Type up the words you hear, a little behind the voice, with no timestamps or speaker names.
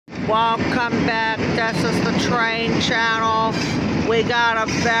Welcome back. This is the train channel. We got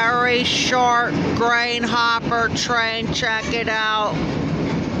a very short grain hopper train. Check it out.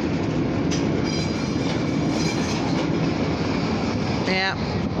 Yep.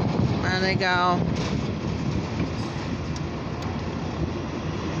 There they go.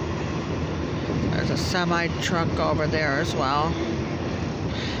 There's a semi truck over there as well.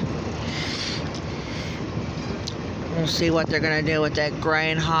 We'll see what they're gonna do with that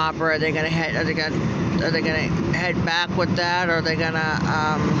grain hopper. Are they gonna head back with that, or are they gonna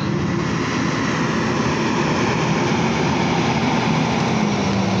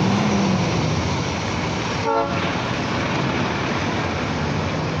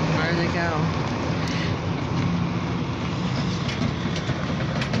where do they go?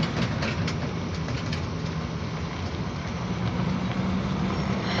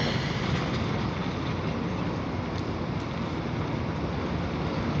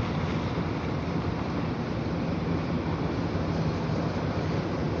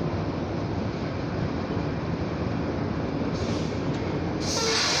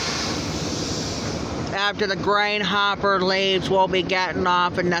 After the grain hopper leaves, we'll be getting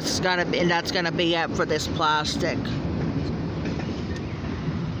off, and that's gonna be it for this plastic.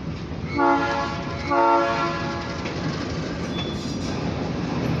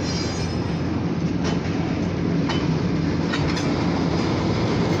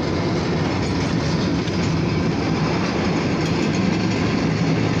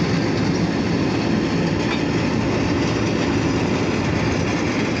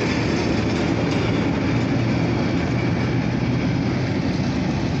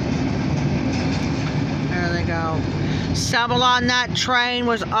 Several on that train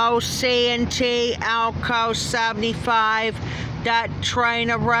was OC&T Alco 75. That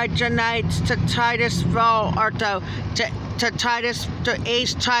train originates to Titusville, or to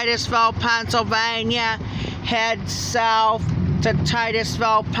East Titusville, Pennsylvania. Heads south to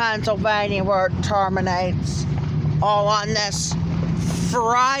Titusville, Pennsylvania, where it terminates. All on this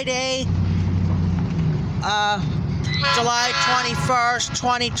Friday, July 21st,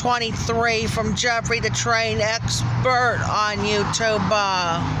 2023, from Jeffrey the Train Expert on YouTube.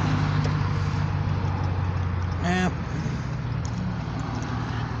 Yep.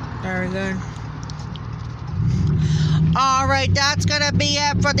 Very good. Alright, that's gonna be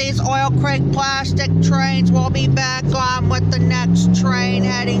it for these Oil Creek plastic trains. We'll be back on with the next train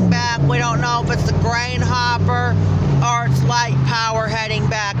heading back. We don't know if it's the grain hopper or it's light power heading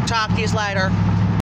back. Talk to you later.